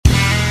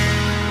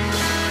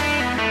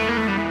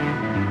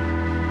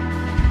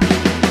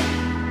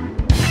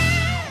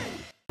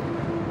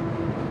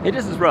Hey,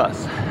 this is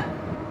Russ.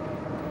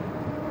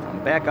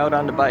 I'm back out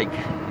on the bike.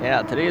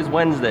 Yeah, today is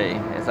Wednesday.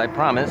 As I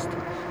promised,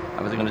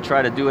 I was going to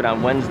try to do it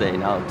on Wednesday.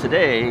 Now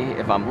today,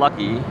 if I'm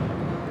lucky,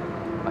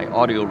 my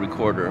audio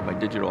recorder, my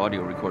digital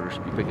audio recorder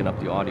should be picking up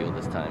the audio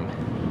this time.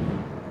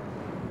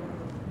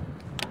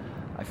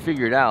 I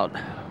figured out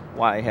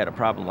why I had a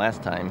problem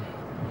last time.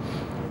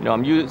 You know,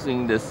 I'm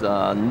using this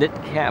knit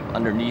cap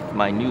underneath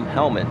my new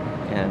helmet,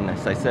 and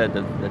as I said,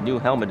 the new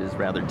helmet is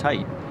rather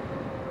tight.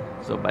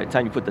 So by the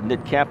time you put the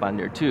knit cap on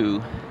there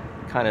too,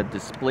 it kind of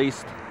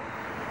displaced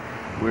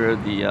where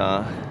the,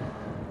 let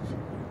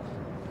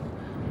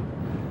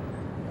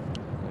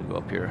me go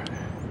up here.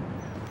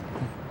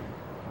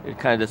 It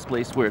kind of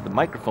displaced where the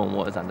microphone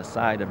was on the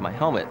side of my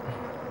helmet.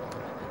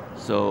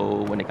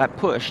 So when it got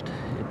pushed,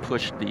 it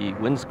pushed the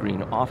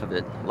windscreen off of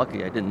it.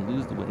 Luckily I didn't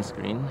lose the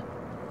windscreen.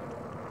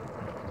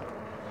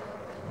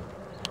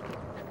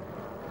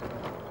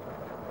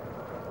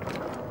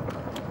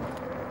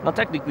 Now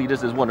technically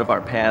this is one of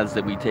our paths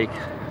that we take,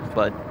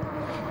 but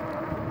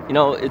you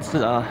know, it's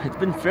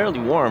been fairly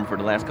warm for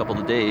the last couple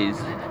of days,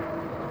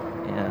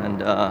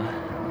 and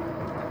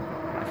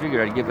I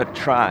figured I'd give it a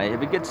try.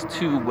 If it gets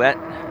too wet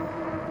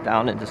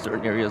down into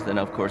certain areas, then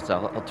of course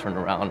I'll turn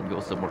around and go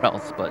somewhere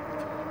else, but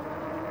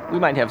we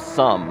might have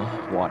some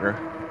water.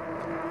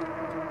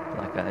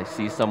 Like I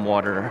see some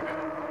water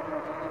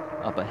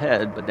up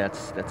ahead, but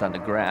that's on the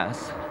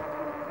grass.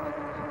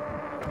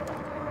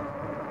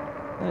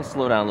 Let me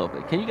slow down a little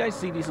bit. Can you guys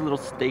see these little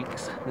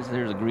stakes?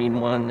 There's a green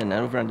one, and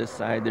then over on this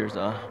side there's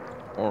a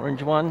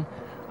orange one.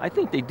 I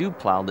think they do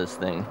plow this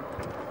thing.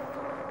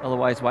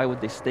 Otherwise, why would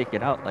they stake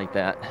it out like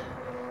that?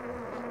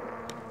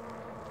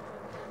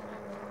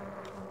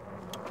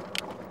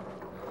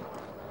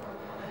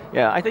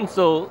 Yeah, I think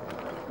so.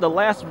 The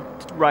last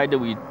ride that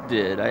we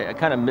did, I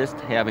kind of missed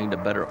having the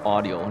better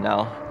audio.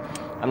 Now,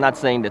 I'm not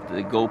saying that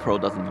the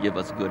GoPro doesn't give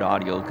us good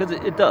audio, because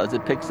it does.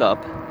 It picks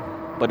up.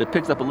 But it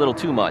picks up a little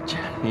too much,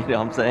 you know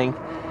what I'm saying?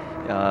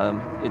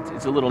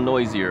 It's a little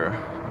noisier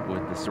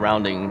with the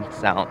surrounding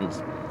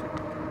sounds.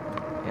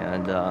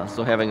 And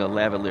so having a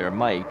lavalier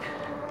mic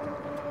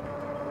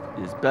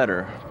is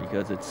better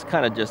because it's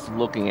kind of just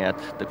looking at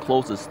the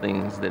closest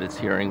things that it's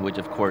hearing, which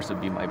of course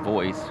would be my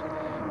voice,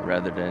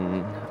 rather than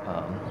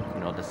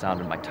you know, the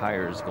sound of my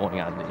tires going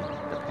on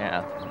the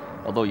path,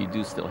 although you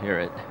do still hear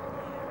it.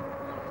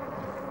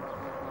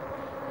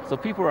 So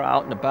people are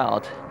out and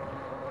about.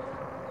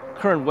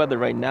 Current weather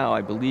right now,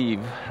 I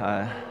believe,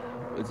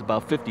 it's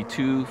about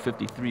 52,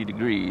 53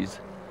 degrees.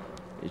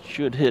 It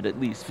should hit at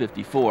least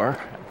 54,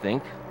 I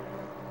think,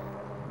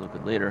 a little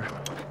bit later.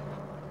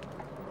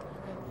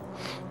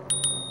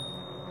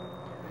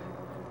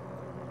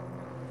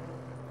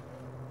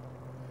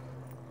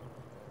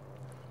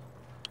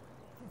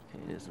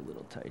 Okay, it is a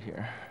little tight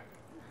here.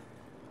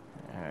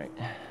 All right.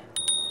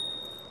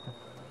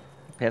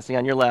 Passing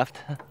on your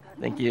left.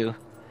 Thank you.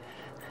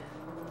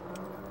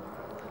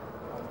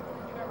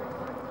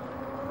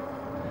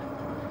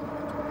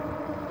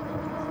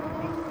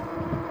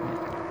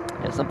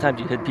 Sometimes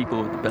you hit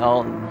people with the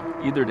bell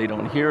and either they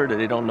don't hear it or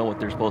they don't know what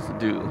they're supposed to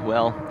do.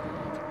 Well,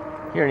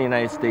 here in the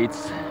United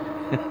States,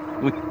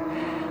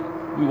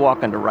 we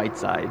walk on the right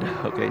side,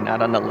 okay,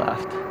 not on the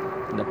left.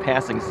 And the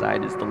passing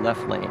side is the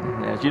left lane.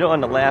 And as you know,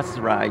 on the last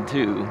ride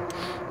too,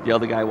 the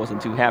other guy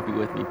wasn't too happy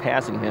with me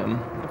passing him.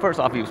 First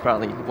off, he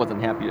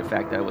wasn't happy with the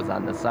fact that I was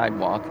on the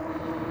sidewalk,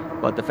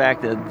 but the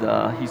fact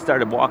that he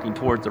started walking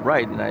towards the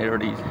right, and I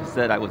already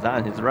said I was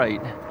on his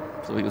right,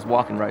 so he was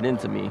walking right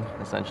into me,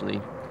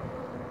 essentially.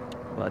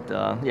 But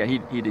yeah, he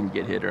didn't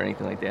get hit or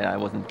anything like that. I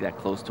wasn't that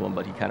close to him,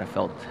 but he kind of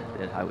felt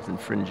that I was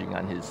infringing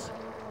on his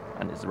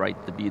right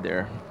to be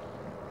there.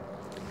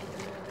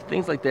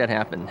 Things like that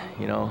happen,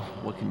 you know,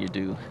 what can you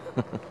do?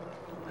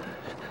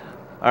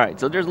 All right,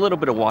 so there's a little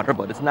bit of water,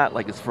 but it's not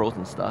like it's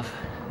frozen stuff.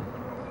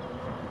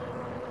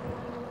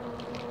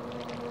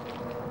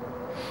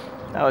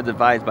 I was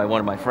advised by one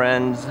of my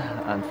friends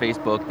on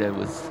Facebook that it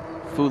was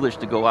foolish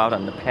to go out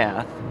on the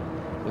path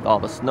with all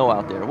the snow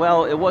out there.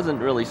 Well, it wasn't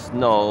really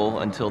snow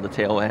until the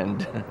tail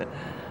end.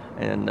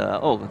 And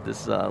oh,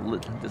 this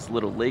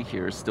little lake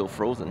here is still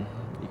frozen.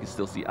 You can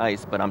still see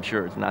ice, but I'm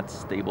sure it's not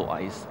stable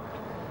ice.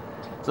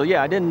 So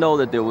yeah, I didn't know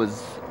that there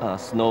was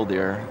snow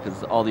there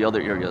because all the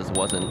other areas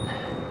wasn't.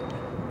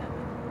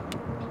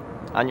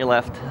 On your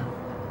left.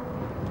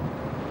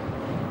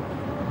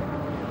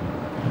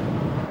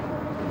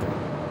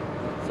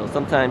 So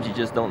sometimes you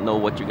just don't know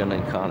what you're gonna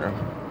encounter.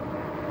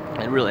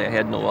 And really, I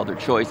had no other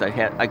choice.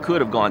 I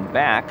could have gone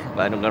back,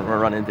 but I'm going to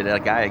run into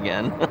that guy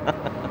again.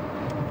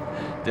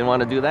 Didn't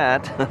want to do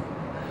that.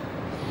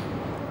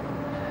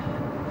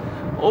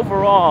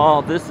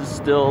 Overall, this is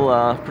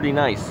still pretty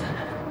nice.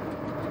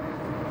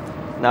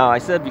 Now, I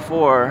said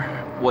before,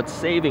 what's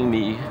saving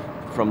me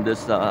from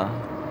this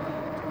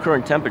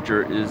current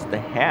temperature is the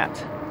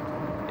hat.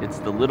 It's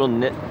the little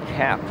knit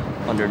cap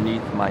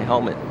underneath my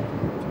helmet.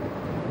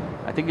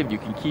 I think if you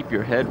can keep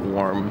your head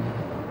warm,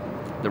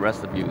 the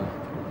rest of you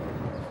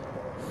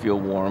feel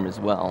warm as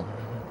well.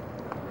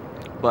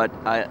 But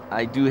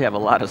I do have a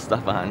lot of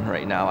stuff on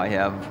right now. I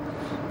have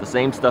the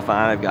same stuff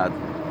on. I've got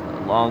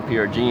a long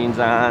pair of jeans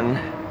on.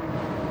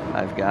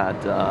 I've got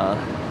a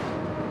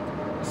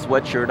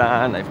sweatshirt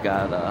on. I've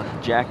got a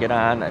jacket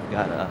on. I've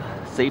got a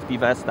safety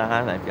vest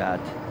on. I've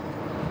got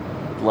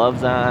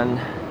gloves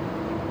on.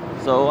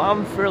 So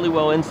I'm fairly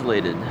well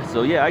insulated.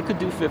 So yeah, I could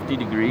do 50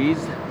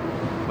 degrees.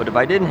 But if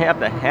I didn't have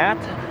the hat,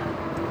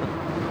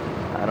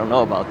 I don't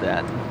know about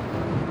that.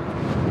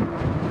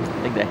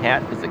 I think the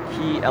hat is a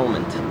key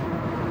element.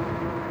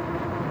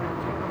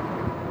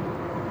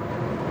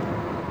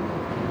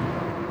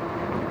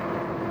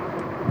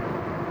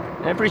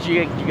 And I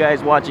appreciate you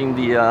guys watching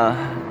the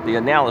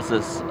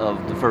analysis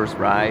of the first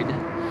ride,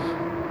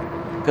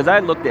 because I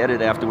looked at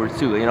it afterwards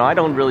too. You know, I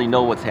don't really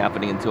know what's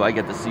happening until I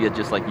get to see it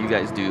just like you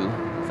guys do,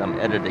 because I'm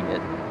editing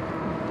it.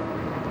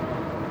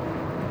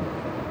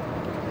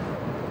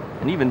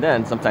 And even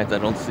then, sometimes I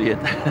don't see it.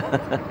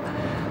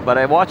 But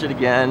I watch it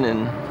again,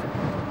 and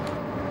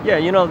yeah,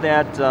 you know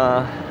that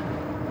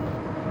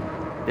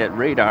that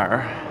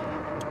radar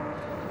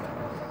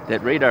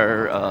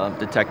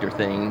detector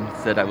thing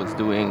said I was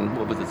doing,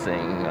 what was it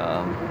saying?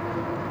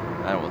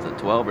 I don't know, was it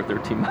 12 or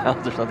 13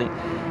 miles or something?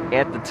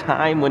 At the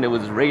time when it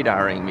was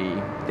radaring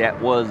me, that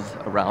was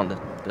around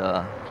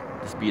the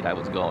speed I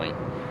was going.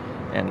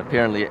 And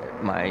apparently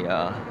my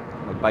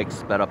bike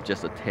sped up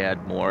just a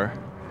tad more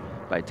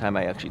by the time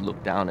I actually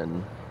looked down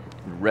and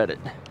read it.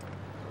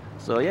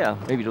 So yeah,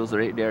 maybe those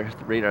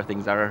radar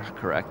things are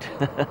correct.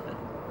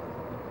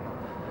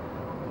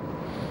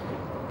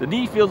 The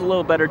knee feels a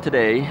little better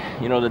today.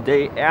 You know, the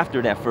day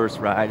after that first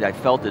ride, I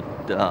felt it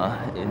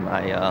in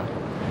my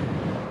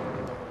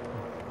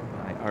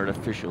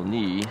artificial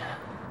knee.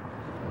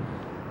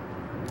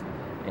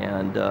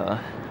 And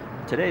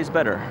today's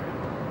better.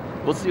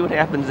 We'll see what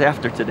happens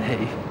after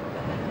today.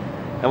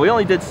 And we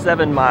only did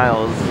 7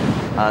 miles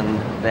on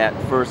that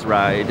first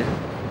ride.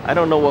 I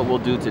don't know what we'll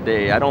do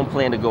today. I don't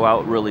plan to go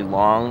out really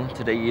long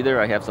today either.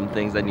 I have some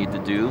things I need to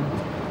do.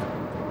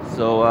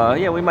 So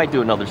yeah, we might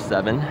do another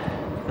 7.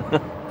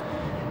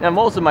 Now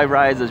most of my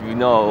rides, as you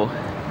know,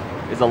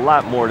 is a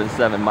lot more than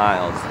 7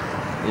 miles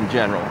in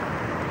general.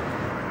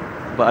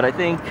 But I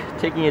think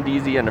taking it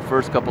easy on the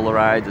first couple of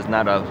rides is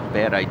not a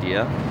bad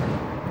idea.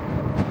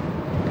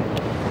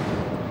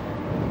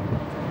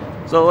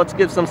 So let's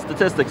give some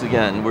statistics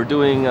again. We're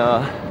doing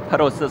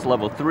pedal assist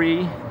level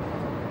 3.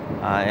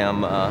 I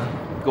am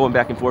going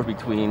back and forth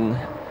between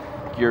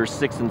gear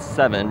 6 and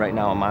 7. Right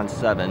now I'm on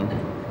 7.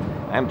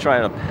 I'm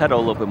trying to pedal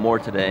a little bit more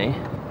today,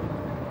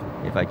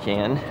 if I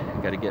can.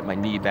 Got to get my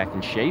knee back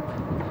in shape.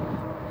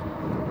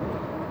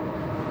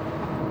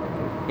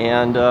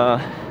 And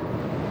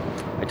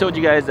I told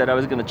you guys that I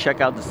was going to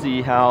check out to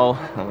see how,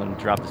 I'm going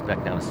to drop this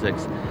back down to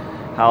 6,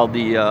 how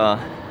the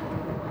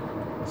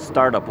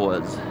startup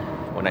was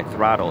when I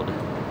throttled.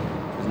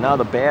 Because now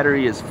the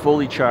battery is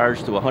fully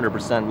charged to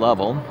 100%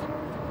 level.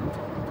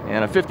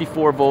 And a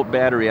 54 volt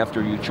battery,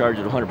 after you charge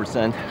it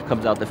 100%,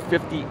 comes out to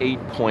 58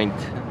 point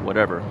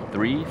whatever,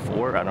 3,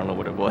 4, I don't know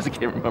what it was, I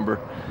can't remember.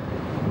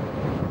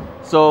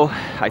 So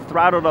I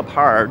throttled up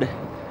hard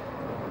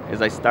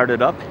as I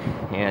started up,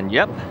 and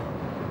yep,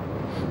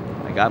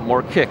 I got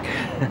more kick.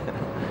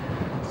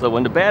 So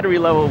when the battery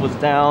level was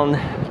down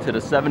to the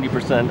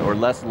 70% or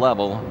less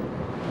level,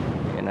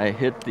 and I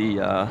hit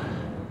the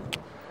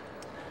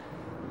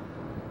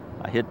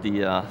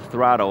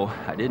throttle,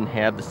 I didn't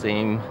have the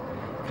same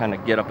kind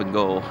of get up and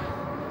go.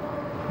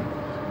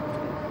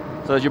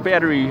 So as your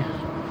battery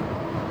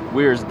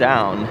wears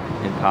down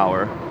in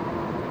power,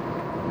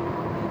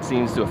 it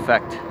seems to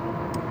affect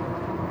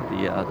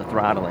the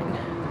throttling.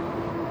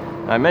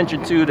 I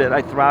mentioned too that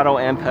I throttle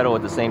and pedal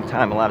at the same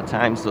time a lot of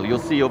times, so you'll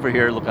see over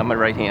here, look on my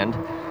right hand,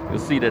 you'll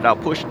see that I'll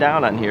push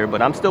down on here,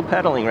 but I'm still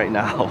pedaling right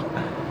now.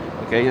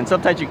 Okay, and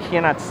sometimes you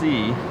cannot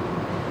see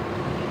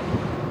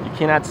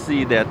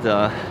that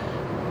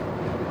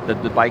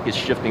that the bike is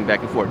shifting back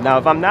and forth. Now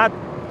if I'm not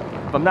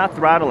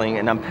throttling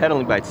and I'm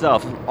pedaling by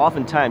itself,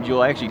 oftentimes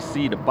you'll actually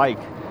see the bike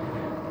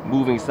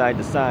moving side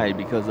to side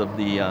because of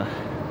the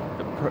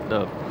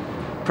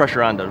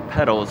pressure on the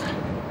pedals.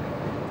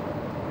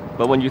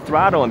 But when you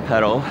throttle and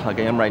pedal, like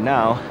I am right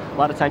now, a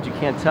lot of times you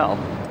can't tell.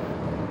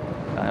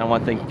 I don't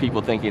want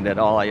people thinking that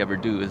all I ever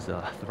do is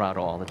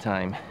throttle all the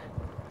time.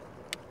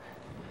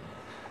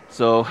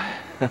 So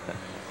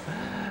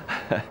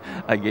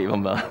I gave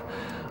him a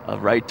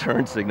right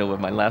turn signal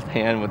with my left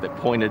hand with a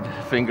pointed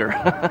finger.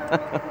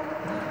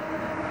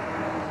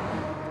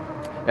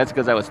 That's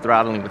because I was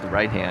throttling with the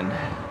right hand.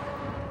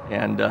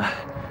 And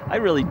I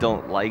really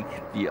don't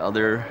like the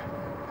other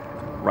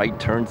right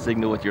turn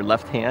signal with your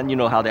left hand. You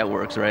know how that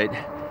works, right?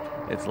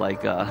 It's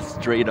like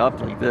straight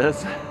up like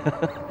this.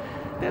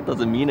 That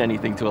doesn't mean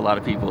anything to a lot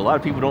of people. A lot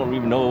of people don't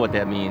even know what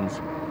that means.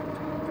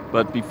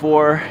 But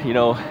before, you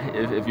know,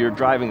 if you're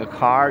driving a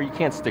car, you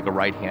can't stick a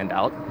right hand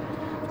out.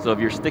 So if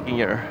you're sticking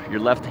your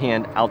left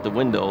hand out the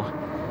window,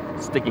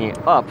 sticking it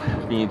up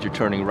means you're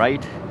turning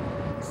right.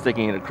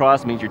 Sticking it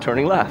across means you're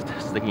turning left.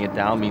 Sticking it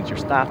down means you're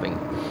stopping.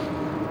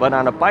 But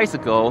on a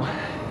bicycle,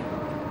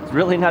 it's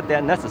really not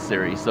that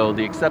necessary. So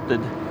the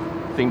accepted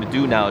thing to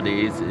do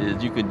nowadays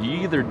is you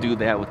either do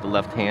that with the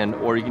left hand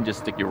or you can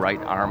just stick your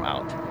right arm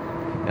out.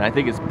 And I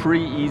think it's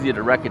pretty easy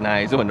to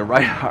recognize when the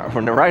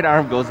right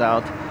arm goes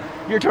out,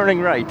 you're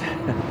turning right.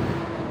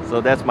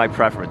 So that's my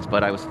preference,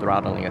 but I was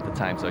throttling at the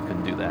time, so I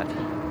couldn't do that.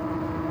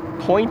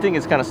 Pointing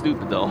is kind of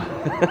stupid though.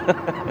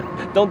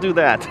 Don't do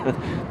that.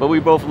 But we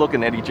were both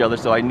looking at each other,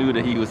 so I knew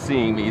that he was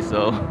seeing me,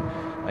 so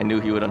I knew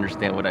he would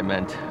understand what I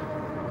meant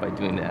by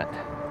doing that.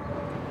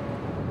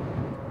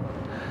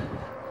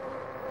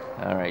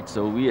 All right,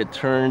 so we had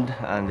turned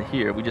on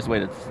here. We just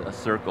went a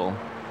circle.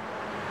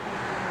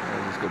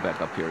 Let's go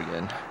back up here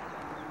again.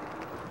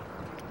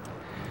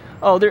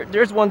 Oh,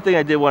 there's one thing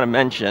I did want to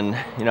mention.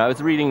 You know, I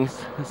was reading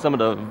some of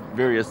the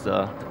various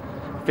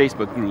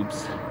Facebook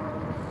groups,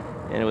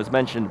 and it was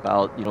mentioned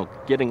about, you know,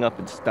 getting up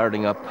and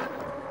starting up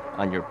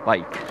on your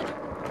bike.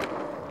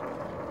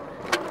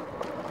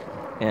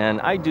 And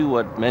I do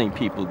what many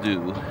people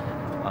do.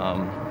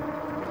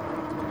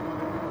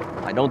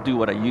 I don't do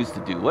what I used to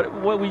do.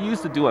 What we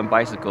used to do on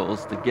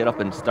bicycles to get up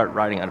and start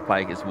riding on a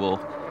bike is we'll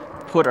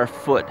put our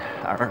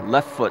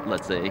left foot,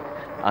 let's say,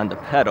 on the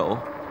pedal,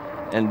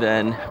 and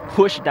then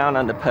push down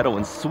on the pedal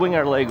and swing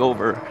our leg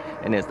over,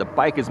 and as the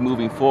bike is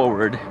moving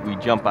forward, we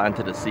jump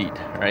onto the seat,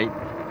 right?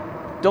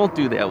 Don't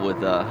do that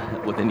with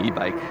an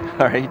e-bike,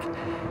 all right?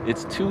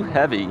 It's too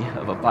heavy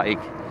of a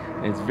bike,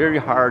 and it's very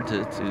hard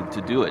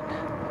to do it.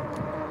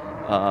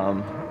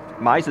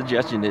 My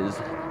suggestion is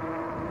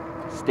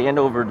stand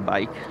over the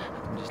bike,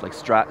 just like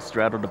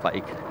straddle the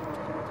bike,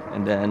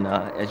 and then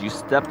as you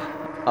step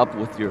up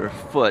with your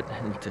foot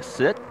to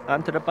sit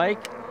onto the bike,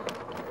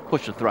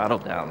 push the throttle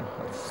down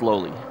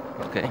slowly,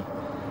 okay?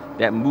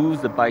 That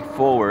moves the bike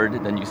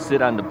forward, then you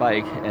sit on the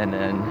bike, and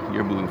then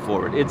you're moving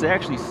forward. It's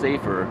actually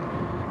safer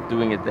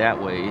doing it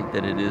that way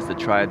than it is to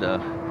try to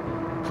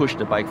push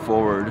the bike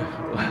forward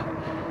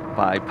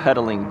by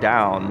pedaling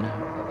down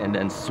and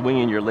then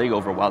swinging your leg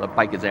over while the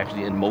bike is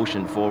actually in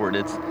motion forward.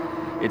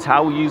 It's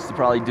how we used to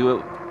probably do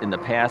it in the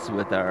past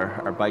with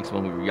our bikes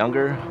when we were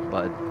younger,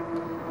 but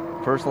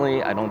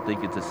personally, I don't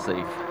think it's as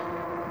safe.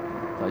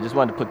 So I just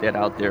wanted to put that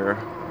out there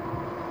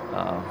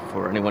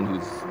for anyone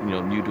who's, you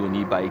know, new to an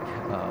e-bike.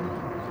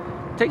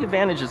 Take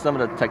advantage of some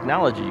of the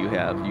technology you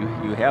have.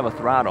 You have a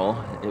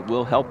throttle. It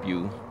will help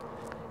you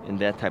in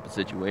that type of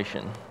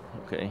situation,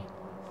 okay?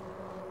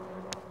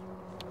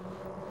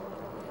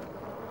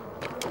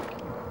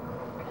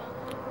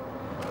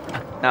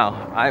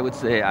 Now, I would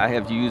say I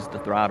have used the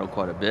throttle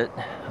quite a bit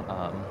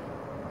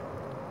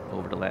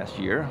over the last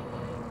year.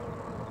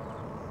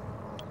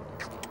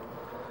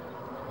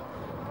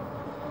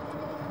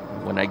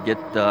 When I get,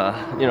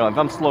 you know, if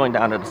I'm slowing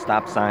down at a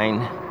stop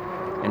sign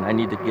and I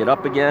need to get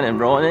up again and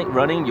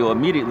running, you'll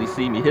immediately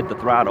see me hit the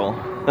throttle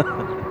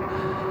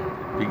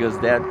because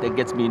that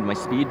gets me my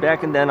speed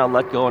back, and then I'll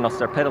let go and I'll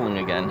start pedaling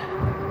again.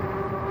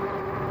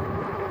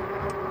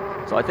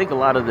 So I think a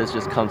lot of this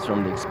just comes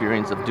from the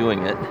experience of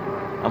doing it.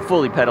 I'm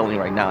fully pedaling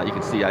right now. You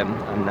can see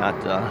I'm not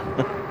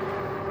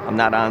I'm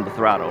not on the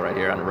throttle right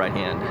here on the right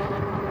hand.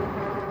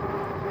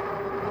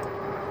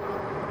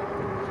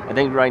 I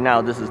think right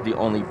now this is the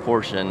only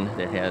portion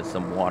that has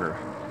some water.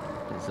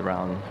 It's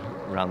around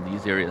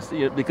these areas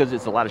because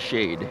it's a lot of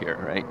shade here,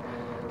 right?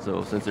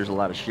 So since there's a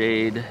lot of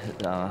shade,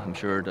 I'm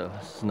sure the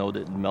snow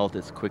didn't melt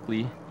as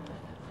quickly.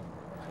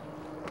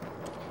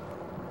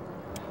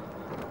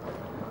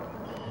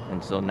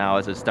 And so now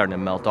as it's starting to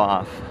melt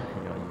off,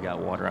 you know, you got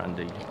water on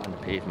the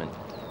pavement.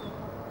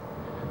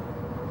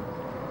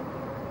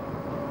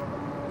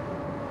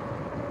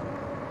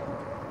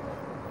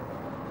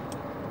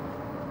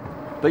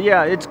 But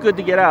yeah, it's good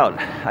to get out.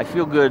 I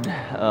feel good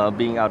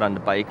being out on the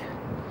bike.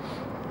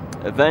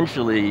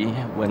 Eventually,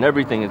 when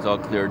everything is all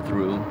cleared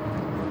through,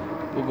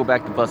 we'll go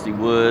back to Bussy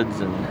Woods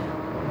and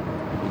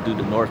we'll do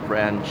the North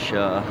Branch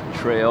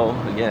Trail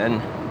again.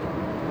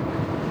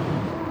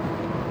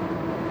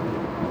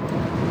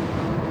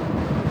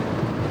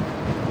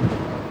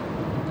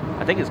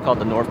 I think it's called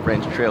the North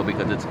Branch Trail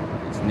because it's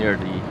near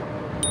the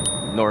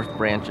North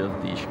Branch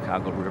of the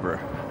Chicago River.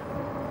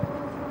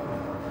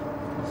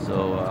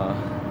 So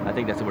I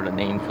think that's where the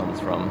name comes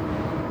from.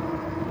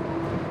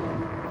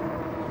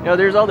 You know,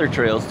 there's other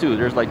trails too.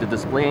 There's like the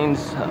Des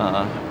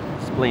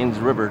Plaines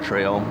River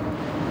Trail.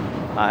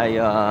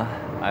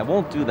 I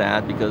won't do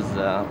that because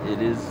it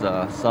is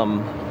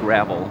some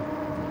gravel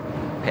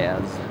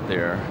paths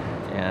there,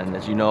 and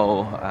as you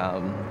know,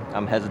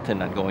 I'm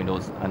hesitant on going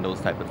on those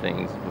type of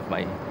things with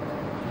my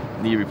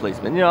knee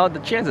replacement. You know, the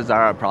chances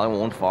are I probably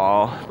won't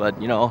fall, but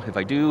you know, if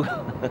I do,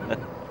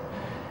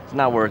 it's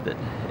not worth it,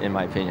 in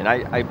my opinion.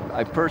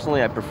 I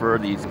personally prefer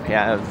these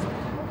paths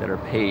that are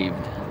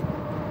paved.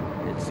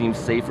 It seems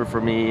safer for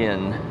me,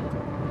 and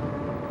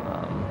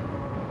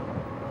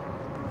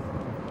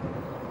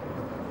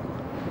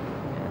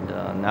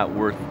not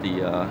worth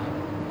the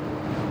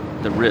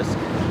risk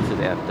to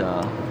that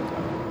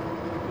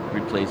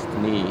replaced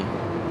knee.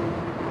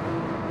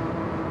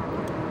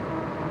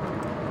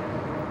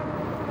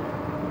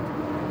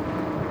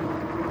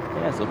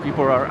 Yeah, so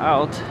people are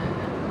out. I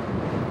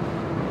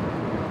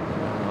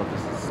don't know if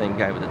this is same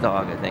guy with the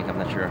dog, I think. I'm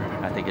not sure.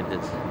 I think it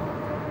is.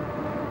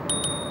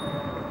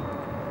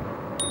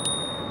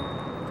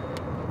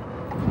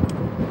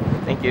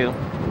 Thank you.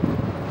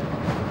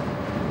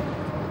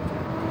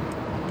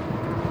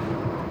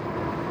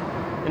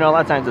 You know, a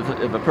lot of times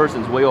if a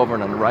person's way over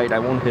and on the right, I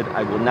will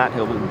not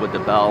hit them with the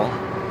bell,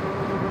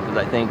 because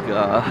I think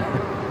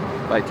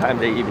by the time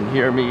they even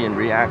hear me and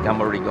react,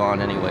 I'm already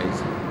gone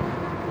anyways.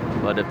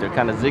 But if they're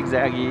kind of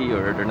zigzaggy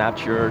or they're not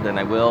sure, then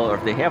I will. Or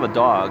if they have a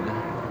dog,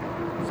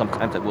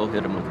 sometimes I will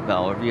hit them with the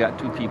bell. Or if you got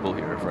two people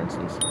here, for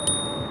instance.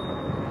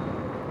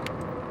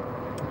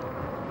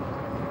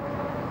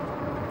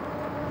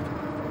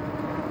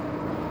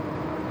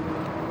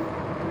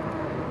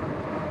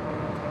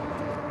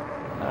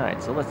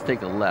 Alright, so let's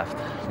take a left.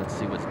 Let's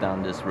see what's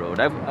down this road.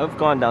 I've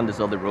gone down this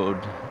other road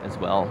as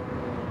well.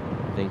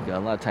 I think a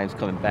lot of times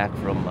coming back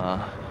from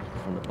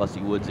the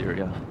Bussy Woods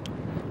area.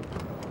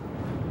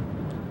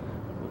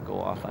 We'll go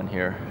off on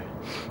here.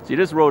 See,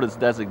 this road is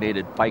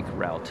designated bike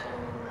route.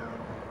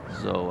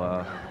 So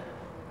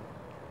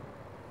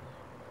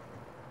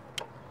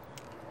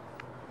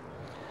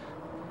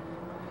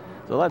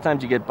a lot of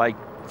times you get bikes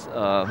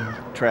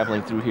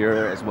traveling through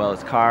here as well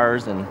as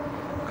cars, and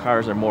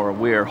cars are more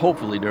aware.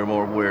 Hopefully they're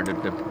more aware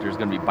that there's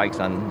going to be bikes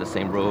on the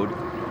same road.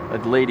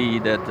 The lady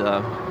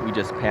that we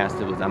just passed,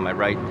 it was on my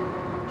right,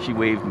 she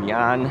waved me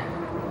on,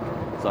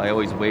 so I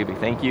always wave a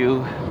thank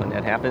you when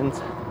that happens,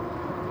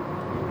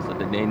 so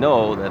that they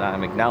know that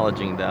I'm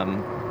acknowledging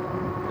them,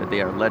 that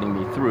they are letting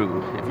me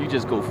through. If you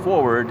just go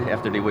forward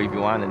after they wave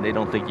you on and they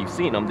don't think you've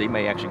seen them, they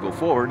may actually go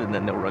forward and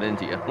then they'll run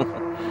into you.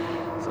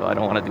 So I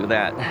don't want to do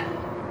that.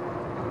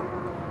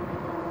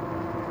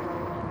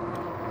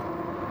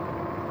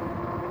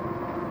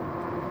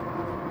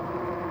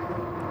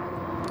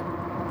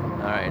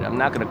 Alright, I'm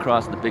not going to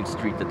cross the big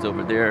street that's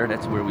over there.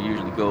 That's where we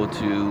usually go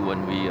to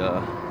when we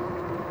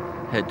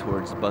head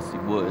towards Bussy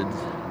Woods.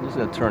 I'm just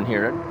going to turn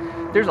here.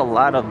 There's a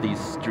lot of these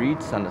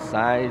streets on the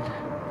side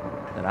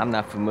that I'm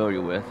not familiar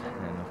with,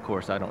 and of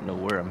course I don't know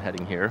where I'm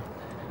heading here.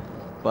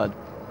 But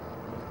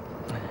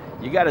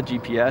you got a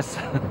GPS.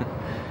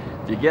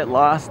 If you get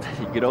lost,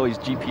 you could always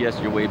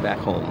GPS your way back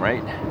home,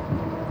 right?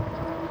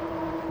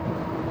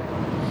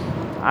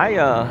 I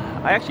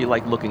actually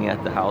like looking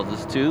at the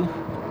houses too.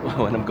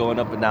 When I'm going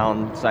up and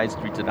down side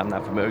streets that I'm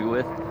not familiar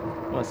with,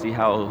 I want to see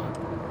how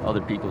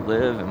other people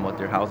live and what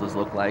their houses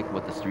look like,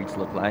 what the streets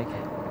look like.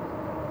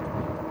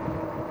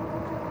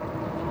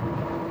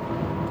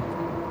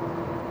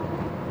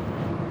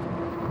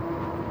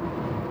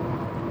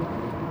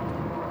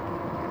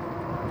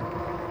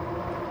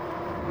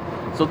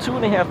 So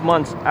 2.5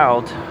 months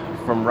out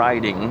from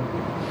riding,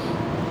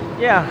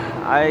 yeah,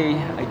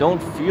 I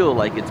don't feel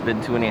like it's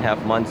been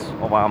 2.5 months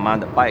while I'm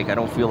on the bike. I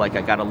don't feel like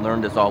I gotta learn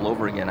this all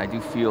over again. I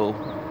do feel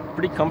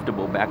pretty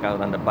comfortable back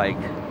out on the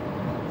bike.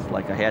 It's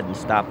like I hadn't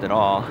stopped at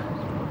all.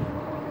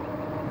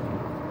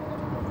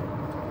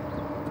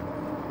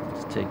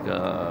 Let's take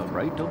a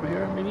right over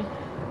here, maybe.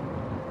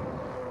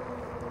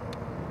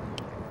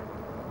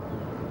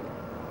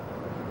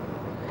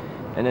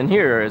 And then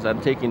here, as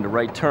I'm taking the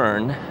right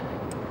turn,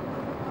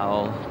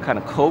 I'll kind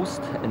of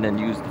coast and then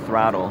use the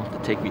throttle to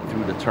take me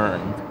through the turn.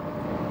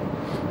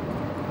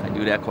 I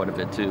do that quite a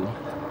bit too.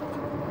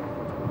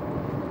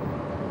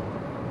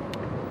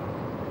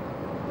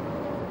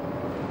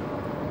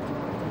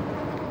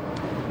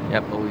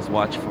 Yep, always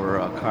watch for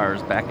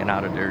cars backing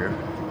out of their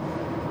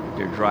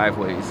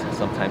driveways.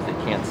 Sometimes they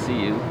can't see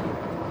you.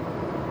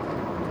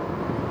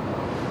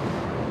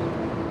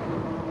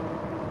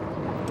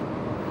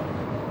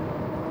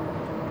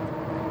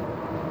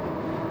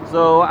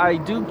 So I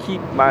do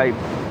keep my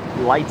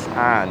lights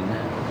on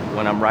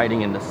when I'm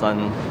riding in the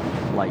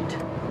sunlight.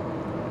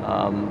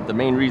 The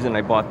main reason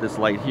I bought this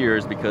light here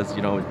is because,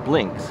 you know, it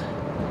blinks.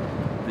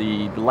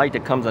 The light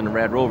that comes on the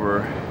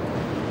radrover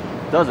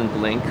doesn't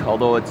blink,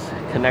 although it's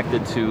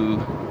connected to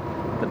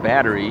the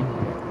battery.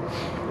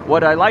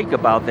 What I like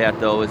about that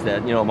though is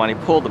that, you know, when I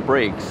pull the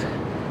brakes,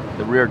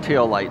 the rear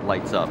tail light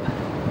lights up.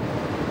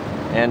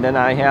 And then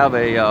I have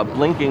a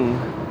blinking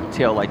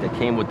tail light that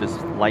came with this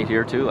light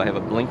here too. I have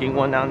a blinking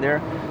one down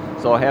there.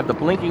 So I have the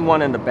blinking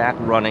one in the back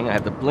running, I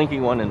have the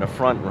blinking one in the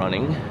front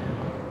running,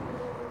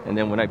 and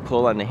then when I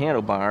pull on the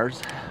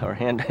handlebars, or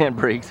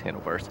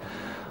handlebars,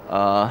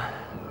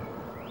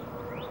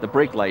 the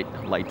brake light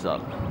lights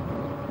up.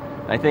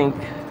 I think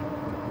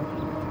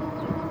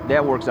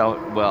that works out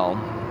well.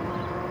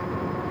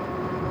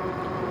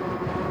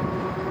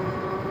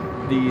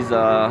 These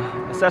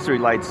accessory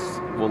lights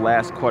will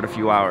last quite a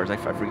few hours. I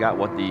forgot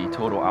what the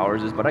total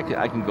hours is, but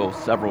I can go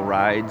several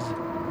rides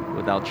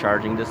without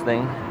charging this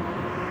thing.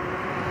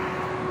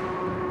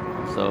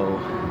 So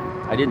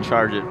I didn't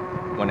charge it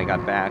when I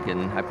got back,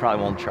 and I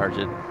probably won't charge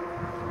it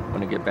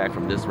when I get back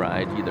from this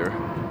ride either.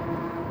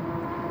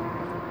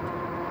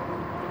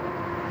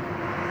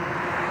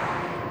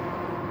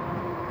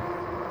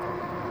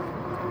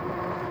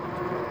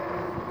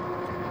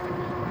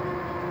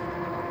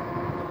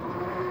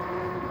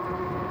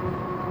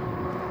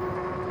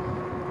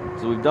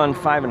 So we've done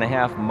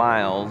 5.5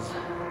 miles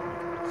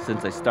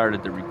since I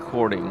started the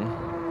recording.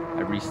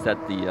 reset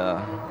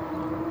the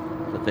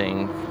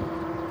thing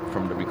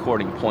from the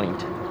recording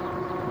point.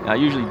 Now, I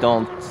usually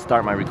don't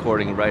start my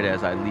recording right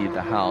as I leave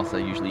the house. I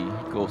usually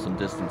go some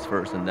distance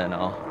first and then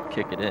I'll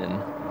kick it in.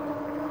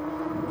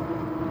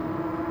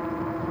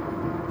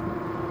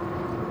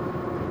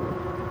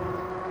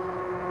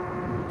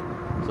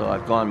 So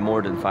I've gone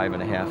more than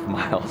 5.5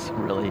 miles,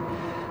 really,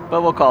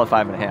 but we'll call it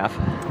 5.5.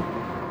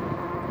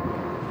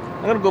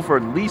 I'm gonna go for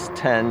at least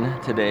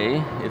 10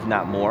 today, if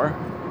not more.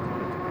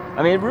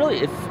 I mean,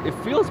 it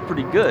feels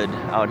pretty good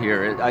out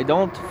here. I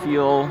don't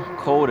feel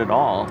cold at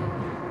all.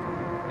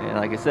 And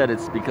like I said,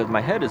 it's because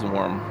my head is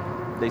warm.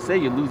 They say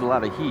you lose a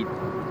lot of heat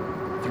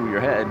through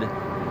your head.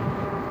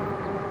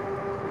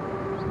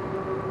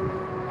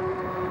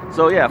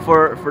 So yeah,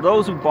 for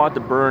those who bought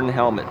the burn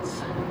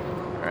helmets,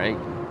 all right,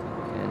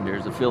 and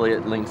there's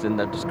affiliate links in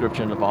the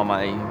description of all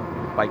my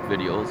bike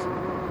videos.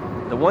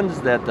 The ones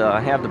that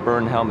have the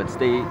burn helmets,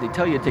 they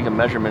tell you to take a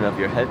measurement of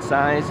your head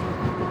size.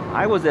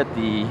 I was at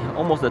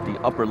almost at the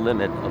upper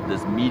limit of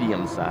this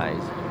medium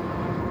size.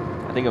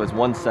 I think it was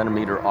 1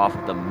 centimeter off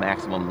the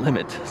maximum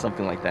limit,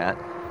 something like that.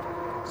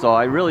 So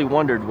I really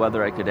wondered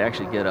whether I could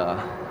actually get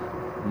a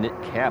knit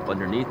cap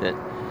underneath it.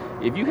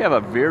 If you have a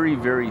very,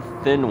 very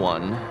thin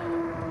one,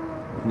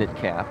 knit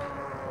cap,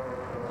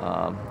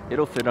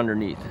 it'll fit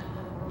underneath.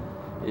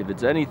 If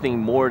it's anything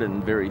more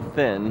than very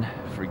thin,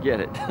 forget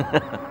it.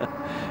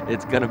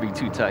 It's gonna be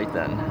too tight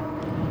then.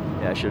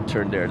 Yeah, I should have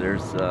turned there.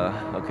 There's,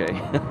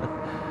 okay.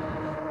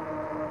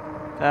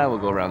 We'll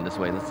go around this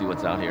way. Let's see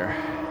what's out here.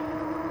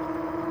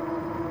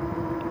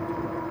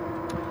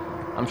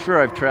 I'm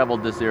sure I've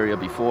traveled this area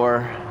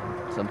before.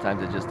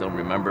 Sometimes I just don't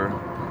remember.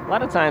 A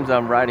lot of times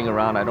I'm riding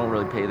around, I don't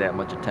really pay that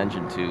much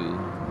attention to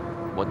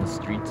what the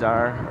streets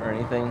are or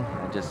anything.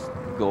 I just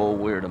go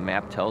where the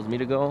map tells me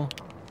to go.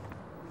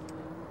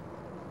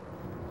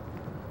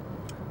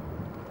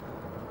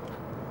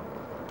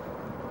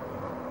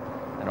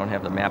 I don't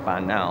have the map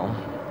on now.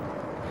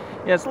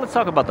 Yeah, so let's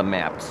talk about the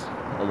maps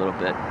a little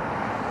bit.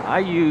 I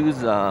use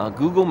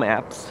Google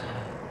Maps,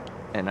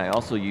 and I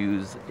also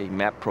use a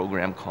map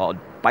program called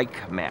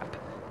Bike Map.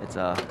 It's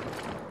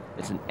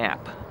an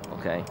app,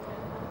 okay?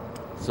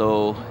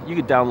 So you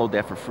could download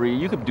that for free.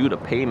 You could do the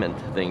payment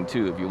thing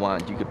too if you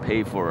want. You could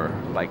pay for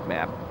Bike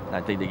Map.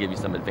 I think they give you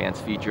some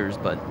advanced features,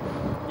 but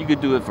you could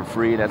do it for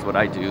free. That's what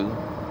I do.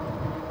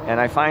 And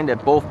I find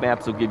that both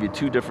maps will give you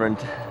 2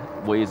 different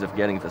ways of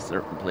getting to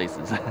certain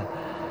places.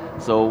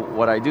 So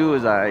what I do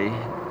is I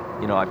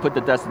put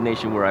the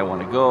destination where I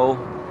want to go,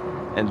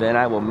 and then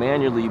I will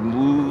manually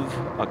move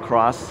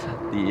across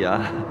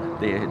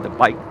the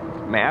bike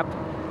map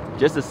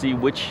just to see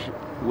which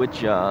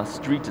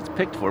streets it's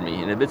picked for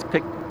me. And if it's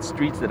picked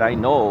streets that I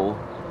know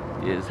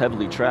is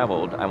heavily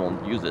traveled, I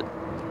won't use it.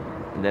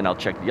 And then I'll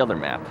check the other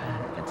map,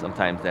 and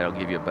sometimes that'll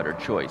give you a better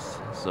choice.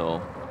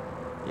 So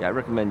yeah, I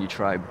recommend you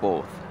try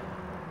both.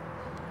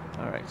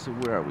 All right, so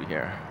where are we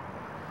here?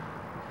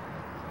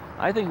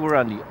 I think we're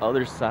on the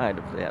other side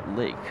of that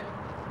lake,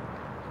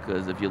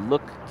 because if you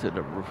look to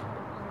the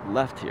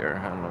left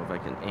here, I don't know if I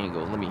can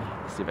angle. Let me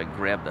see if I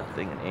grab the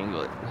thing and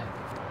angle it.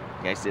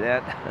 You guys see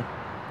that?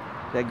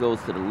 That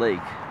goes to the lake.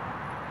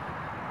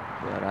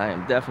 But I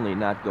am definitely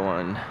not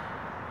going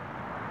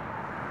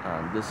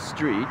on this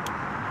street.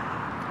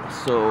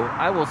 So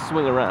I will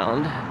swing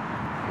around.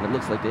 And it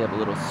looks like they have a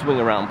little swing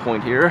around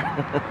point here.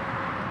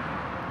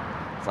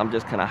 So I'm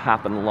just kind of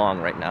hopping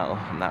along right now.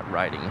 I'm not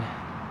riding.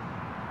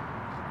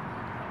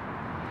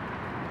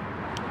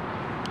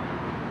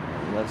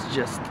 Let's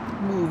just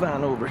move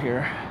on over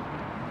here.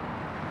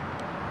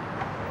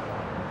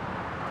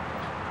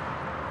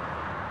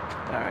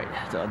 Alright,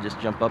 so I'll just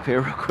jump up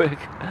here real quick.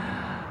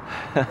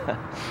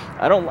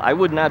 I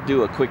would not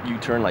do a quick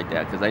U-turn like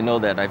that, because I know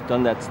that I've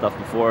done that stuff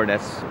before.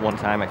 That's one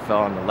time I fell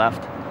on the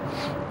left,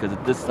 because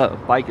this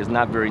bike is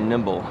not very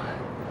nimble.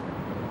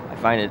 I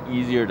find it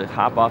easier to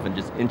hop off and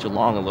just inch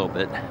along a little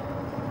bit.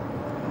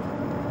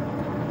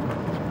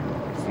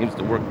 Seems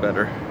to work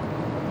better.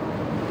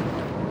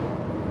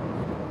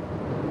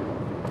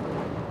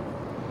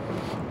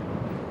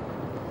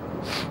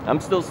 I'm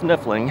still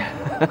sniffling.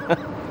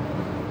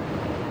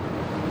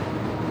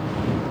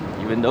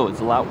 Even though it's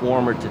a lot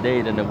warmer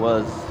today than it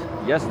was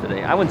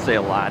yesterday. I wouldn't say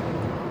a lot.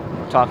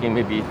 I'm talking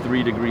maybe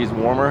 3 degrees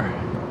warmer.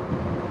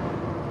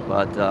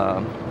 But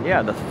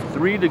yeah, the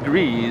 3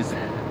 degrees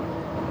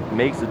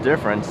makes a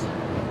difference.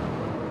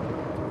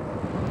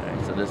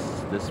 Alright, so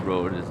this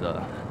road is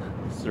a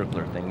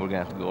circular thing. We're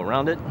gonna have to go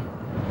around it.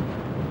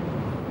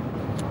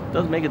 It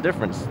does make a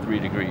difference, 3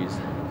 degrees.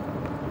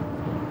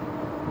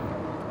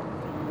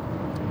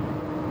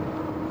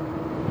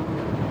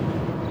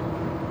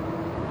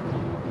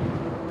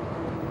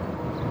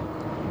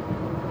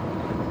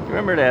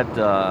 Remember that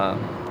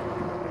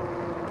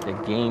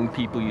that game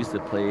people used to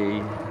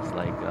play? It's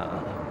like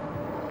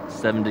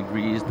 7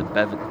 Degrees to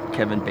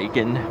Kevin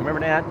Bacon. Remember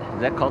that?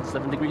 Is that called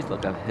 7 Degrees?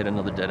 Look, I've hit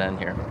another dead end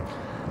here.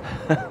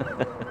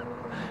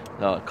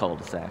 No, a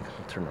cul-de-sac.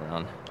 I'll turn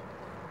around.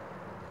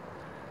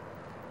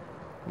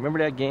 Remember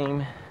that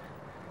game?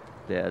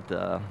 That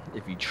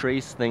if you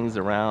trace things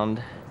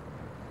around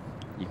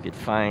you could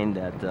find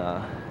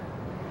that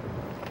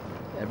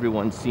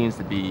everyone seems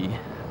to be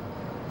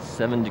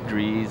 7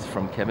 degrees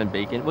from Kevin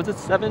Bacon. Was it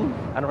 7?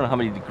 I don't know how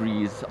many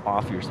degrees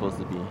off you're supposed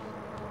to be.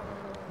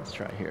 Let's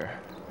try here.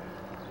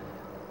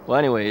 Well,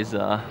 anyways,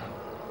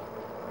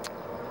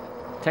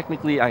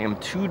 technically I am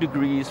 2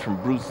 degrees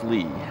from Bruce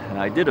Lee. And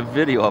I did a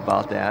video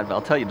about that, but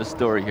I'll tell you the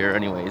story here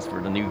anyways for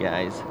the new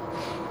guys.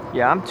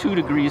 Yeah, I'm 2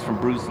 degrees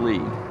from Bruce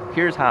Lee.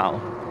 Here's how.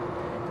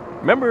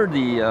 Remember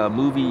the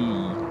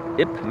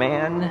movie Ip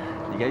Man?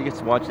 You guys get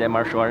to watch that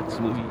martial arts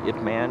movie,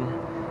 Ip Man?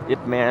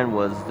 Ip Man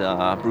was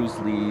Bruce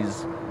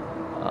Lee's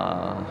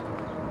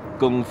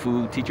Kung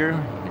Fu teacher,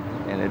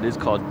 and it is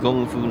called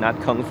Kung Fu, not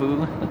Kung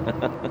Fu.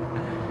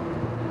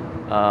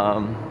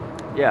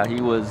 Yeah,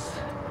 he was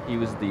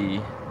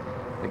the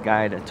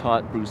guy that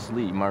taught Bruce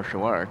Lee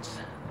martial arts.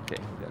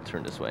 Okay, we gotta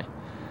turn this way.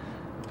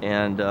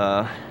 And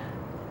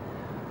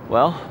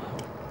well,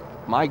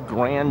 my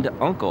grand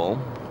uncle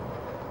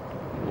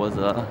was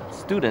a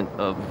student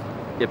of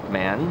Ip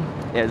Man,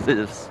 as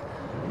is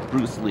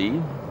Bruce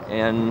Lee,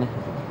 and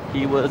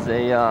he was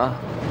a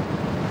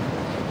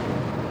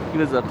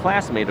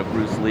classmate of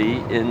Bruce Lee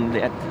in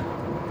that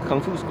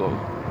Kung Fu school.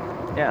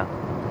 Yeah,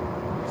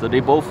 so they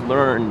both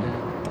learned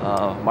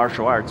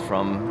martial arts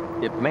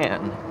from Ip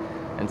Man,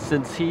 and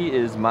since he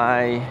is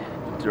my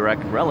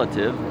direct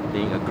relative,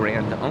 being a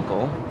grand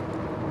uncle,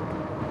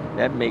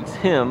 that makes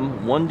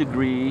him 1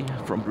 degree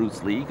from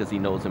Bruce Lee because he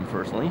knows him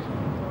personally.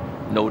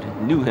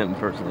 Knew him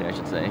personally, I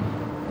should say.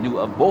 Knew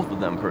of both of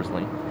them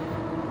personally.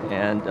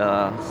 And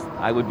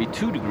I would be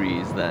 2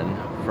 degrees then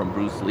from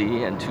Bruce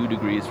Lee and 2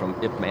 degrees from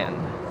Ip Man.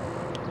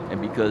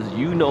 And because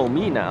you know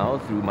me now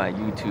through my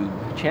YouTube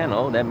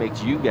channel, that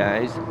makes you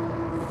guys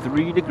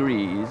 3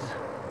 degrees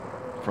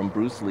from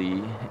Bruce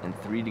Lee and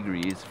 3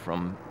 degrees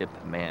from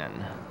Ip Man.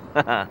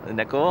 Isn't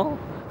that cool?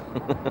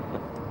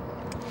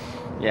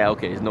 Yeah,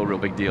 okay, it's no real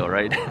big deal,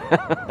 right?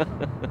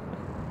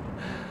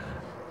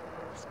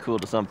 It's cool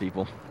to some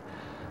people.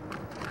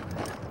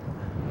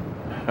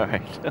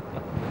 Alright,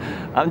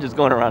 I'm just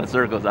going around in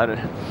circles.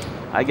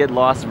 I get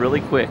lost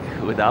really quick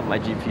without my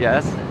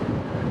GPS.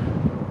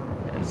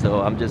 And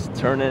so I'm just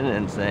turning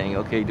and saying,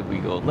 okay, did we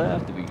go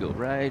left? Did we go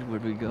right? Where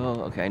did we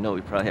go? Okay, I know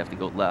we probably have to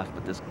go left,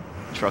 but this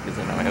truck is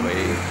in my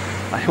way.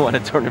 I don't want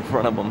to turn in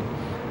front of them,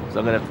 so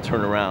I'm going to have to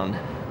turn around.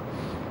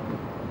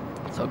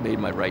 So I made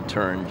my right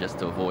turn just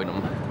to avoid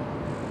them.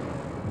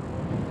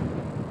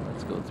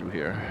 Let's go through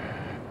here.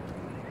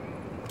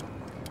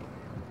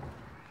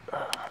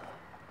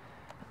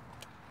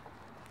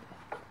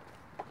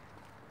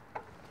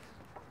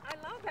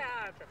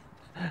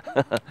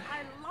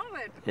 I love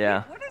it.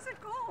 Yeah. What is it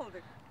called?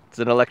 It's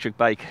an electric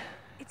bike.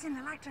 It's an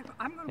electric.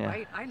 I'm going to Yeah.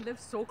 write. I live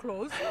so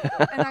close,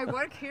 and I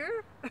work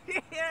here,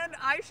 and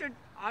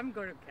I'm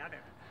going to get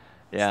it.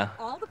 Yeah.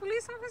 All the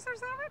police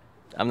officers have it?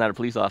 I'm not a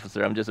police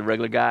officer. I'm just a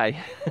regular guy.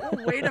 Oh,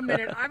 wait a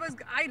minute.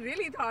 I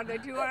really thought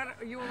that you were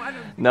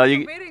No,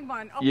 you. wearing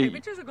one. Okay,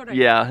 which is a good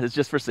idea. Yeah, it's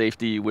just for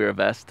safety. You wear a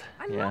vest.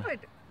 I love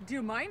it. Do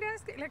you mind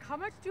asking, like, how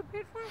much do you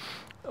pay for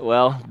it?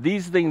 Well,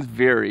 these things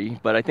vary,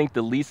 but I think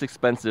the least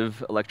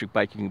expensive electric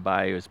bike you can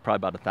buy is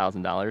probably about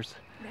 $1,000.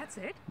 That's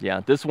it?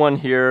 Yeah, this one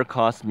here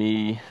cost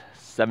me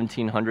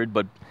 $1,700,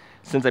 but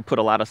since I put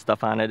a lot of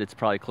stuff on it, it's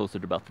probably closer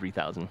to about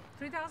 $3,000.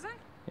 3,000?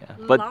 Yeah,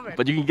 Love it.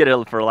 but you can get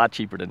it for a lot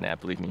cheaper than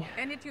that, believe me.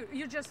 And can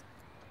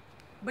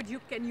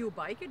you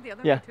bike it the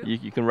other Yeah, way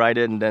too? you can ride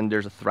it, and then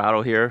there's a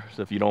throttle here,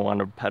 so if you don't want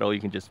to pedal, you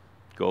can just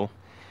go.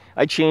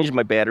 I changed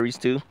my batteries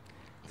too,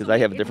 because I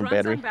have a different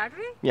battery. On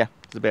battery? Yeah,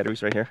 the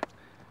battery's right here.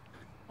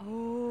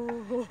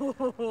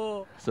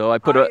 Oh. So I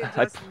put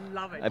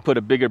love it. I put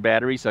a bigger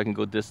battery so I can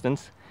go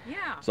distance.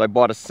 Yeah. So I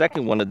bought a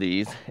second one of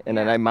these, and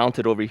then I mount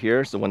it over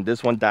here. So when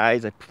this one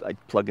dies, I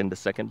plug in the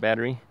second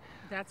battery.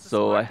 That's the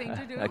So smart thing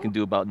to do. I can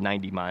do about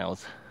 90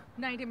 miles.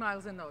 90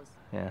 miles in those.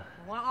 Yeah.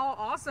 Wow,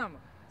 awesome.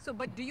 So,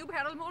 but do you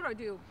pedal more or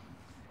do you?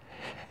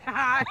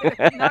 Now you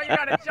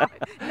got a choice.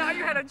 Now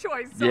you had a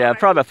choice. So Yeah,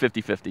 probably about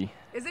 50-50.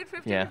 Is it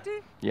 50-50? Yeah.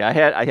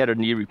 Yeah, I had a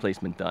knee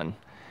replacement done.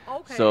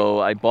 Okay. So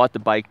I bought the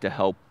bike to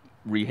help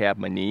rehab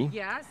my knee.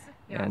 Yes.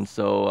 And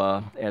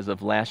so as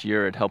of last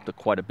year, it helped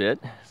quite a bit.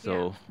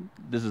 So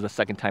this is the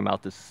second time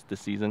out this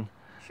season.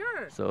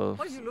 Sure. So.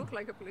 Well, you look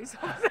like a police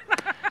officer.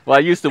 Well,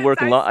 I used to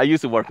work in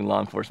law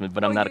enforcement,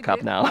 but I'm not a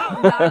cop now.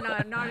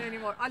 No, not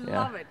anymore. I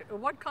love it.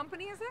 What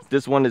company is this?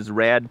 This one is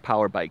Rad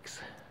Power Bikes.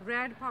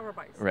 Rad Power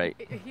Bikes. Right.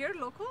 Here,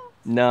 local?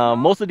 No,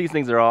 most of these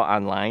things are all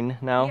online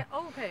now. Yeah,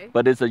 okay.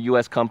 But it's a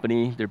U.S.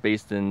 company. They're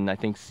based in, I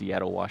think,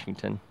 Seattle,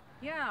 Washington.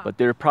 Yeah. But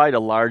they're probably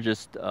the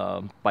largest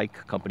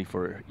bike company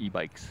for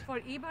e-bikes. For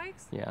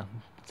e-bikes? Yeah.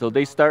 So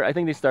they start, I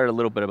think they start a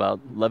little bit about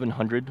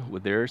 1,100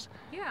 with theirs.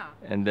 Yeah.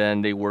 And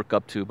then they work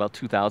up to about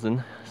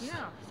 2,000.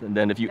 Yeah. And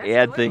then if you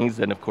add things,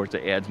 then of course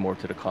it adds more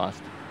to the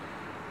cost.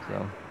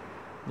 So,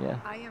 yeah.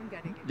 I am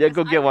getting it. Yeah,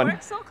 go get one. I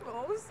work so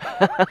close.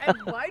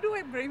 And why do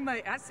I bring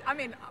my SUV? I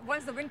mean,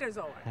 once the winter's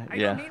over, I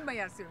don't need my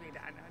SUV,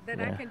 Dana.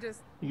 Then I can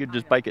just... You could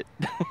just bike it.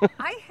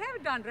 I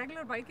have done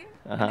regular biking.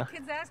 And the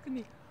kids ask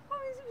me,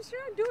 oh, said, sure,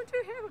 don't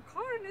you have a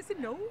car? And I said,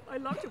 no, I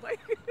love to bike.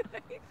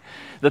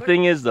 The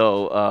thing is,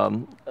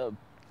 though,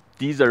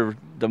 these are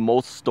the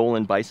most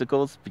stolen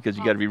bicycles because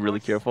you got to be really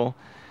careful.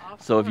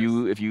 So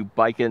if you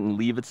bike it and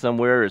leave it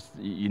somewhere,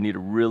 you need a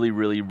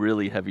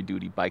really heavy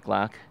duty bike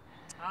lock.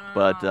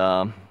 But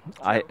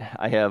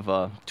I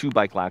have 2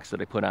 bike locks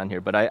that I put on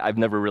here, but I've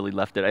never really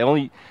left it. I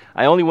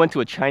only went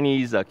to a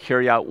Chinese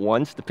carry out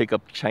once to pick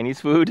up Chinese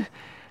food,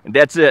 and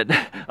that's it.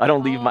 I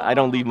don't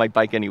leave my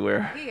bike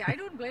anywhere. Hey, I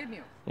don't blame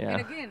you. Yeah.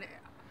 And again,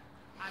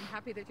 I'm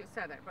happy that you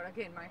said that. But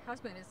again, my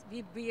husband is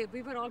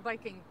we were all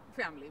biking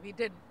family. We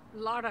did a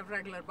lot of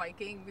regular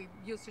biking. We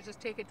used to just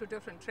take it to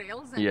different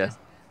trails and just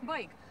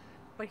bike.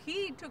 But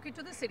he took it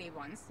to the city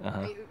once.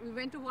 We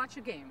went to watch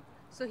a game.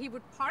 So he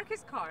would park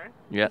his car,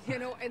 you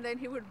know, and then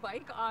he would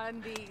bike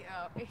on the.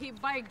 He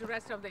biked the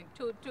rest of the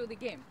to the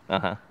game.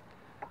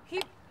 He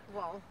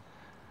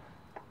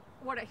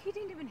he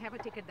didn't even have a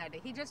ticket that day.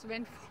 He just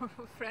went for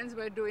friends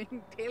were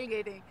doing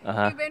tailgating.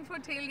 He went for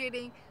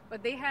tailgating,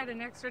 but they had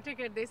an extra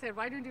ticket. They said,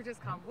 "Why don't you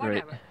just come?"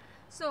 Whatever. Right.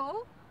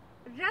 So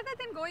rather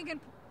than going and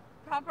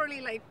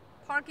properly like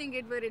parking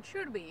it where it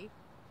should be,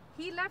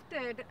 he left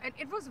it. And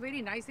it was a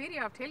very nice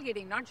area of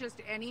tailgating, not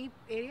just any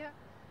area.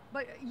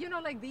 But you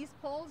know, like these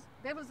poles,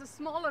 there was a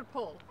smaller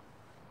pole.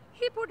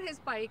 He put his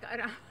bike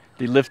around.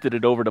 They lifted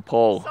it over the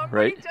pole,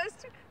 Somebody right?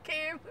 just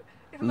came,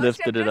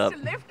 lifted it up.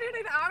 Lifted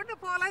it out the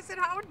pole. I said,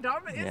 how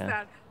dumb is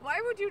that? Why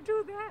would you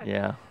do that?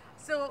 Yeah.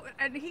 So,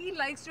 and he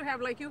likes to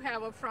have, like you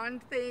have a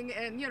front thing,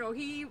 and you know,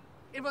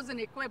 it was an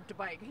equipped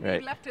bike.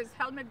 He left his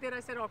helmet there. I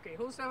said, okay,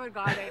 whosoever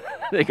got it.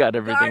 They got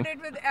everything.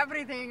 Guarded with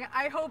everything.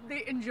 I hope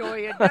they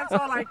enjoy it. That's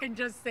all I can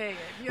just say.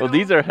 Well,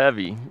 these are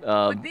heavy.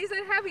 But these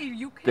are heavy.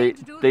 You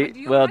can't do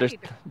it.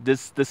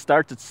 This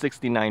starts at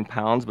 69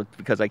 pounds, but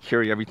because I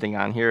carry everything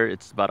on here,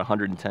 it's about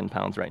 110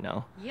 pounds right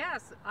now.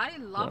 Yes, I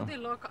love the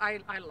look. I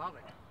love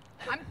it.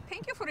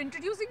 Thank you for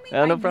introducing me.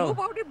 No I problem.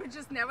 knew about it, but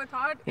just never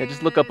thought. Yeah,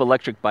 just look up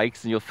electric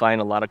bikes, and you'll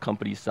find a lot of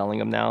companies selling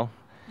them now.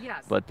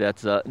 Yes. But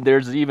that's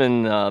there's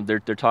even they're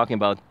talking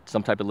about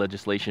some type of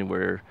legislation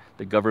where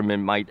the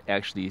government might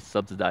actually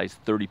subsidize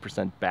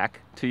 30% back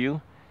to you.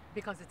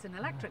 Because it's an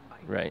electric bike.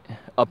 Right,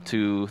 up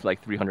to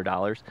like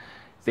 $300.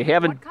 They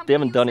haven't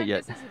done it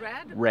yet. This is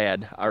Rad?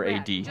 Rad,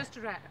 R-A-D. Just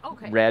Rad.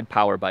 Okay. Rad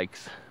Power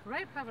Bikes.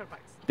 Rad Power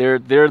Bikes.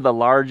 They're the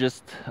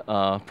largest,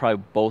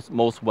 probably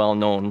most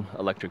well-known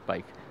electric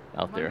bike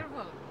out there.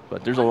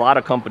 But there's a lot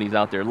of companies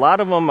out there. A lot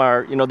of them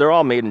are, you know, they're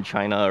all made in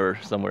China or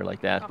somewhere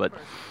like that. But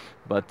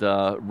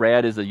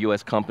Rad is a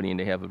U.S. company, and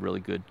they have a really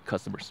good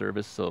customer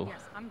service, so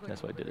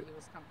that's why I did it.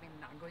 US company.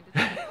 I'm not going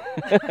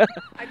to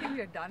I think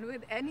we're done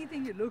with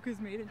anything you look is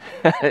made in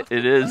China.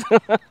 It is.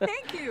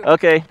 Thank you.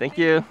 Okay, thank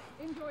you.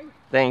 Enjoy.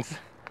 Thanks.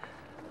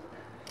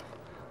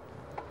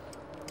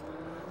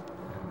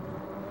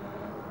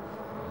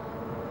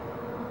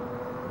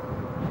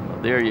 Well,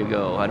 there you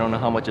go. I don't know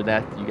how much of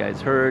that you guys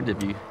heard.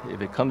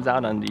 If it comes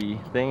out on the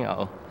thing,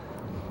 I'll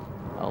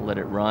let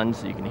it run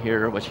so you can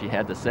hear what she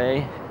had to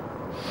say.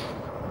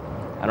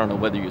 I don't know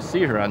whether you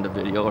see her on the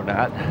video or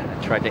not. I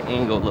tried to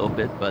angle a little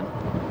bit, but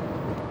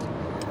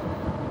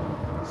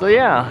so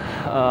yeah,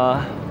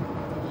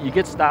 you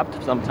get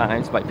stopped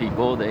sometimes by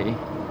people. They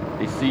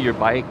see your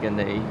bike and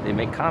they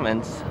make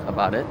comments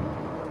about it.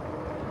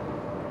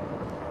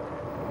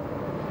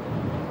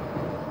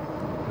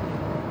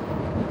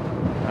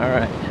 All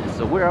right,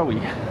 so where are we?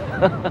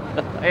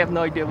 I have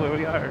no idea where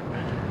we are.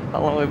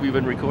 How long have we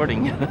been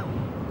recording?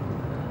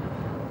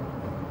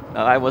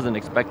 I wasn't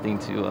expecting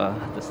to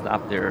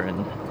stop there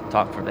and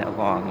talk for that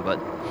long, but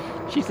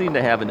she seemed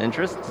to have an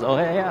interest, so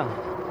hey, yeah.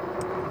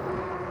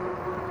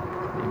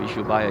 Maybe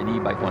she'll buy an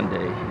e-bike one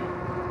day.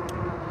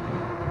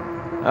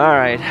 All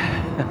right.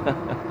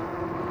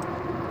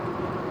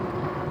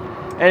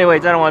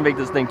 Anyways, I don't want to make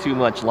this thing too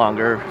much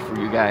longer for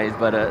you guys,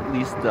 but at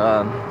least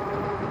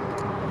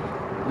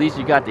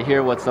you got to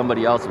hear what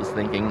somebody else was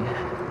thinking.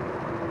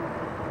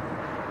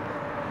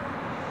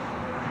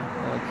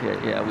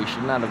 Okay, yeah, we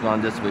should not have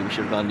gone this way. We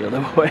should have gone the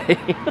other way.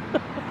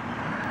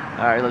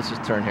 All right, let's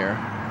just turn here.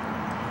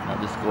 I'll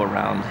just go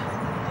around.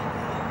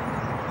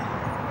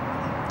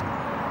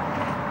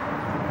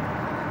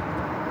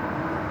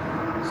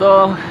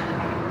 So,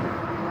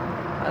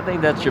 I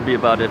think that should be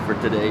about it for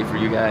today for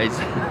you guys.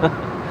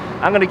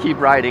 I'm going to keep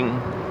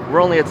riding.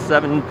 We're only at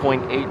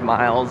 7.8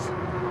 miles,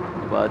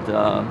 but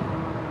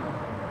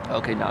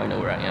okay, now I know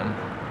where I am.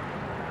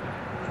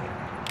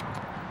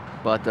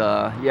 But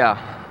yeah.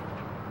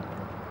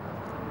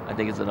 I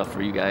think it's enough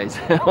for you guys.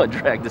 I'll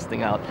drag this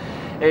thing out.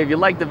 Hey, if you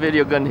like the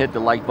video, go ahead and hit the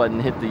like button,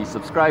 hit the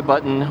subscribe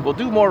button. We'll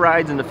do more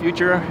rides in the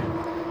future.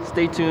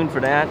 Stay tuned for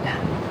that.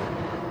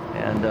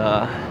 And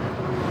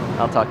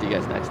I'll talk to you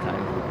guys next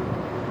time.